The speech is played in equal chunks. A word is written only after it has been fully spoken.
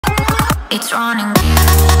It's running.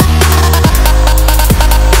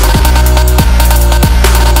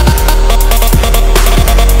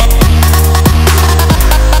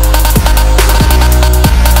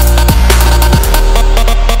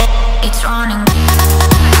 It's running.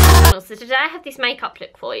 So today I have this makeup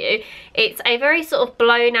look for you. It's a very sort of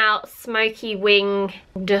blown out smoky winged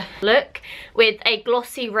look with a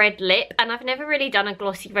glossy red lip, and I've never really done a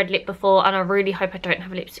glossy red lip before, and I really hope I don't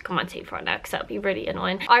have lipstick on my teeth right now because that would be really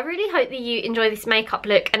annoying. I really hope that you enjoy this makeup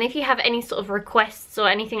look, and if you have any sort of requests or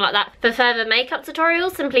anything like that for further makeup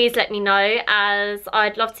tutorials, then please let me know, as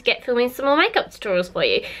I'd love to get filming some more makeup tutorials for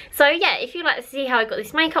you. So yeah, if you'd like to see how I got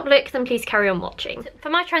this makeup look, then please carry on watching. For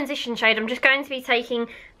my transition shade, I'm just going to be taking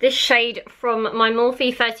this shade from my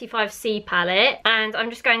Morphe 35C palette, and I'm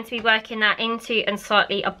just going to be working that into and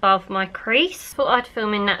slightly above my crease. Thought I'd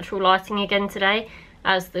film in natural lighting again today,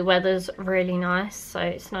 as the weather's really nice, so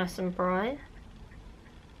it's nice and bright.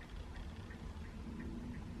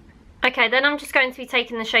 Okay, then I'm just going to be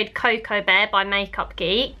taking the shade Cocoa Bear by Makeup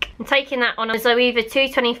Geek. I'm taking that on a Zoeva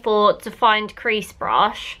 224 defined crease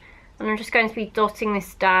brush, and I'm just going to be dotting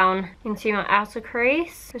this down into my outer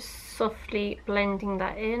crease, just softly blending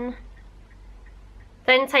that in.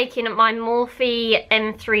 Then taking my Morphe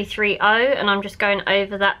M330, and I'm just going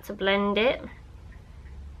over that to blend it.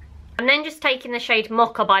 I'm then just taking the shade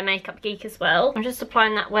Mocha by Makeup Geek as well. I'm just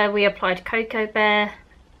applying that where we applied Cocoa Bear.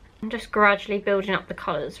 I'm just gradually building up the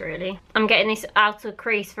colours really. I'm getting this outer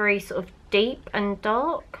crease very sort of deep and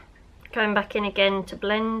dark. Going back in again to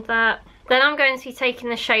blend that. Then I'm going to be taking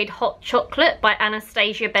the shade Hot Chocolate by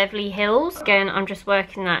Anastasia Beverly Hills. Again, I'm just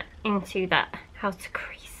working that into that outer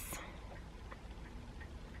crease.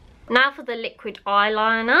 Now for the liquid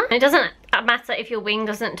eyeliner. It doesn't matter if your wing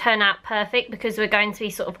doesn't turn out perfect, because we're going to be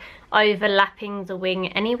sort of overlapping the wing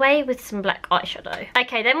anyway with some black eyeshadow.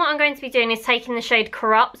 Okay, then what I'm going to be doing is taking the shade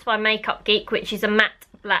Corrupt by Makeup Geek, which is a matte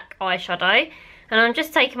black eyeshadow. And I'm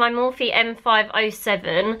just taking my Morphe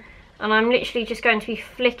M507, and I'm literally just going to be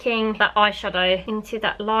flicking that eyeshadow into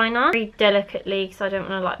that liner very delicately, because I don't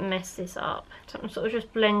want to like mess this up. So I'm sort of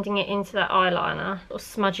just blending it into that eyeliner, or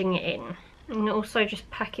smudging it in. And also just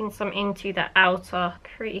packing some into that outer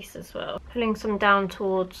crease as well. Pulling some down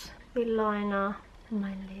towards the liner and my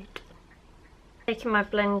lid. Taking my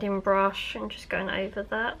blending brush and just going over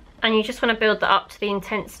that. And you just want to build that up to the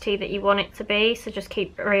intensity that you want it to be, so just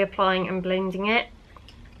keep reapplying and blending it.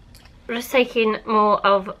 I'm just taking more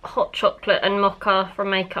of Hot Chocolate and Mocha from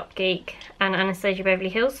Makeup Geek and Anastasia Beverly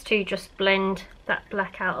Hills to just blend that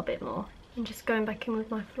black out a bit more. And just going back in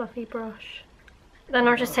with my fluffy brush. Then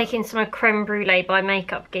I'm just taking some Creme Brulee by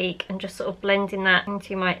Makeup Geek and just sort of blending that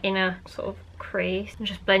into my inner sort of crease. And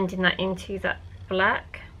just blending that into that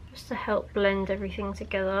black, just to help blend everything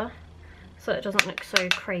together so it doesn't look so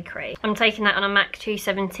cray-cray. I'm taking that on a MAC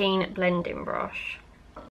 217 blending brush.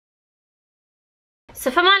 So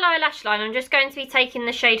for my lower lash line, I'm just going to be taking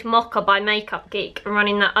the shade Mocha by Makeup Geek and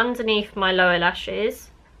running that underneath my lower lashes.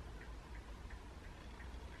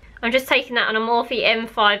 I'm just taking that on a Morphe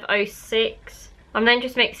M506. I'm then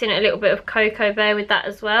just mixing a little bit of Cocoa Bear with that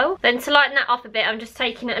as well. Then to lighten that up a bit, I'm just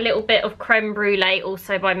taking a little bit of Creme Brulee,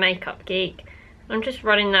 also by Makeup Geek. I'm just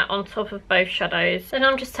running that on top of both shadows. Then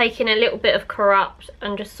I'm just taking a little bit of Corrupt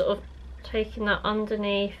and just sort of taking that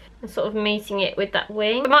underneath and sort of meeting it with that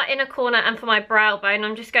wing. For my inner corner and for my brow bone,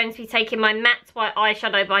 I'm just going to be taking my Matte White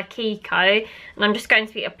Eyeshadow by KIKO, and I'm just going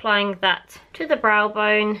to be applying that to the brow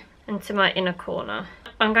bone and to my inner corner.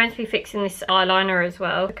 I'm going to be fixing this eyeliner as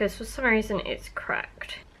well, because for some reason it's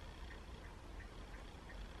cracked.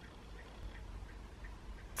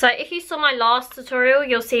 So if you saw my last tutorial,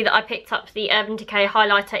 you'll see that I picked up the Urban Decay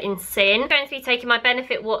highlighter in Sin. I'm going to be taking my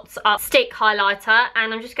Benefit What's Up stick highlighter,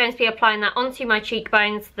 and I'm just going to be applying that onto my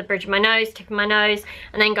cheekbones, the bridge of my nose, tip of my nose,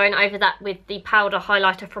 and then going over that with the powder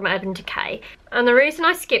highlighter from Urban Decay. And the reason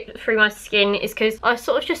I skip through my skin is because I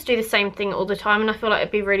sort of just do the same thing all the time, and I feel like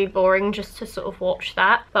it'd be really boring just to sort of watch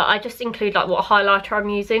that. But I just include like what highlighter I'm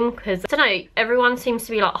using, because I don't know, everyone seems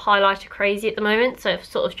to be like highlighter crazy at the moment, so it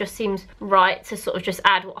sort of just seems right to sort of just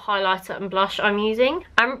add what highlighter and blush I'm using.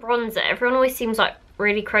 And bronzer, everyone always seems like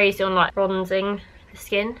really crazy on like bronzing the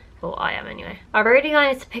skin. Well, I am anyway. I really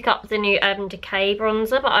wanted to pick up the new Urban Decay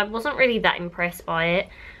bronzer, but I wasn't really that impressed by it.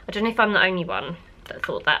 I don't know if I'm the only one that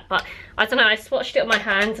thought that, but I don't know, I swatched it on my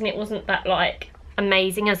hands and it wasn't that like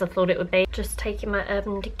amazing as I thought it would be. Just taking my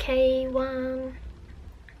Urban Decay one.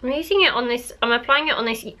 I'm using it on this, I'm applying it on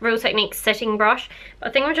this Real Techniques setting brush, but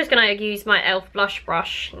I think I'm just going to use my e.l.f. blush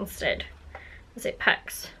brush instead, as it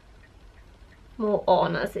packs more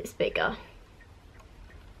on as it's bigger.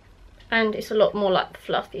 And it's a lot more like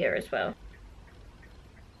fluffier as well.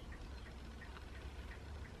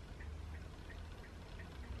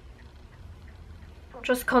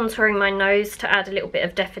 Just contouring my nose to add a little bit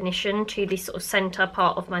of definition to the sort of centre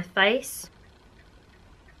part of my face.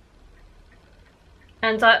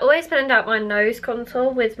 And I always blend out my nose contour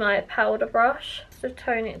with my powder brush to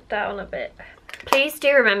tone it down a bit. Please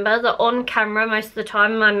do remember that on camera most of the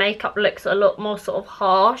time my makeup looks a lot more sort of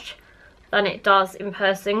harsh than it does in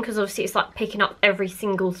person, because obviously it's like picking up every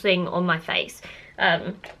single thing on my face.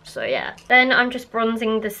 So yeah. Then I'm just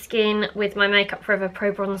bronzing the skin with my Makeup Forever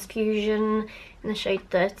Pro Bronze Fusion in the shade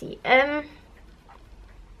 30M.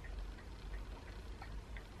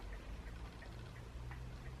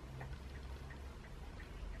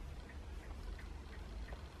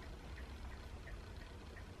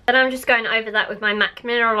 Then I'm just going over that with my MAC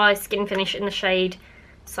Mineralized Skin Finish in the shade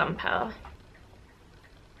Sun Power.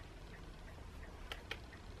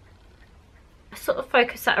 I sort of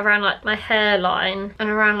focus that around like my hairline and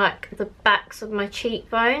around like the backs of my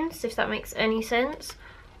cheekbones, if that makes any sense.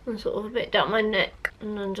 And sort of a bit down my neck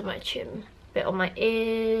and under my chin. A bit on my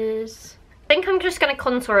ears. I think I'm just going to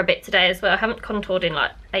contour a bit today as well. I haven't contoured in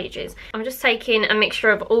like ages. I'm just taking a mixture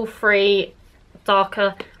of all three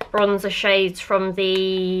darker bronzer shades from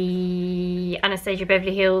the Anastasia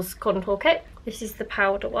Beverly Hills contour kit. This is the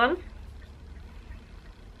powder one.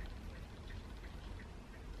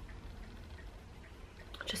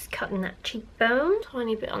 Just cutting that cheekbone,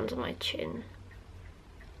 tiny bit under my chin,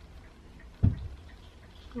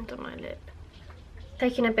 under my lip.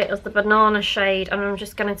 Taking a bit of the banana shade and I'm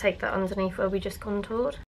just going to take that underneath where we just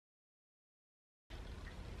contoured.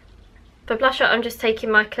 For blusher, I'm just taking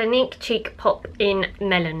my Clinique Cheek Pop in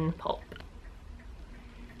Melon Pop.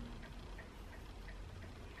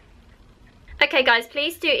 Okay guys,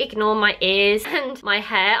 please do ignore my ears and my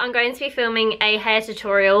hair. I'm going to be filming a hair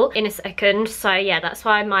tutorial in a second. So yeah, that's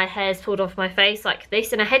why my hair's pulled off my face like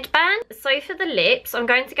this in a headband. So for the lips, I'm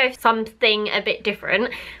going to go for something a bit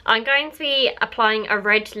different. I'm going to be applying a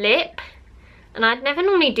red lip. And I'd never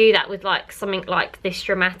normally do that with like something like this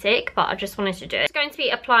dramatic, but I just wanted to do it. I'm going to be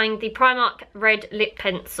applying the Primark red lip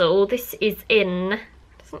pencil. This is in,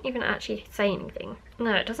 doesn't even actually say anything.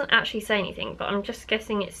 No, it doesn't actually say anything, but I'm just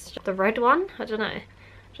guessing it's the red one. I don't know.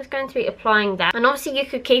 Just going to be applying that. And obviously you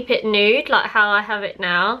could keep it nude like how I have it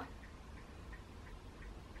now.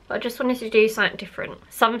 But I just wanted to do something different.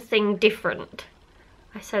 Something different.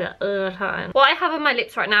 I say that all the time. What I have on my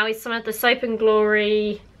lips right now is some of the Soap &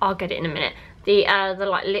 Glory, I'll get it in a minute, the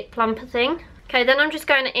like lip plumper thing. Okay, then I'm just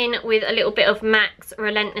going in with a little bit of MAC's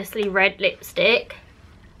Relentlessly Red lipstick.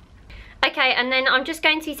 Okay, and then I'm just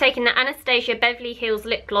going to be taking the Anastasia Beverly Hills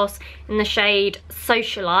lip gloss in the shade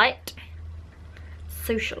Socialite.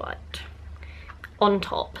 Socialite. On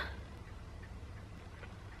top.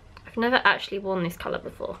 I've never actually worn this colour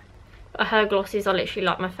before. But her glosses are literally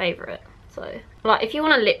like my favourite. So, like, if you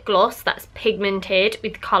want a lip gloss that's pigmented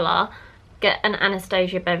with colour, get an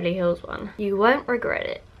Anastasia Beverly Hills one. You won't regret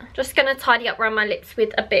it. Just going to tidy up around my lips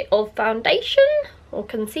with a bit of foundation or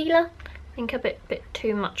concealer. I think a bit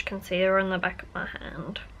too much concealer on the back of my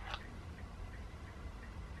hand.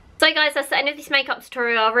 So guys, that's the end of this makeup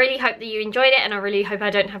tutorial. I really hope that you enjoyed it, and I really hope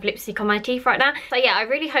I don't have lipstick on my teeth right now. So yeah, I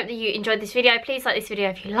really hope that you enjoyed this video. Please like this video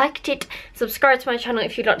if you liked it. Subscribe to my channel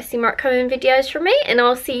if you'd like to see more upcoming videos from me, and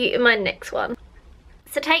I'll see you in my next one.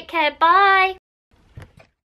 So take care, bye!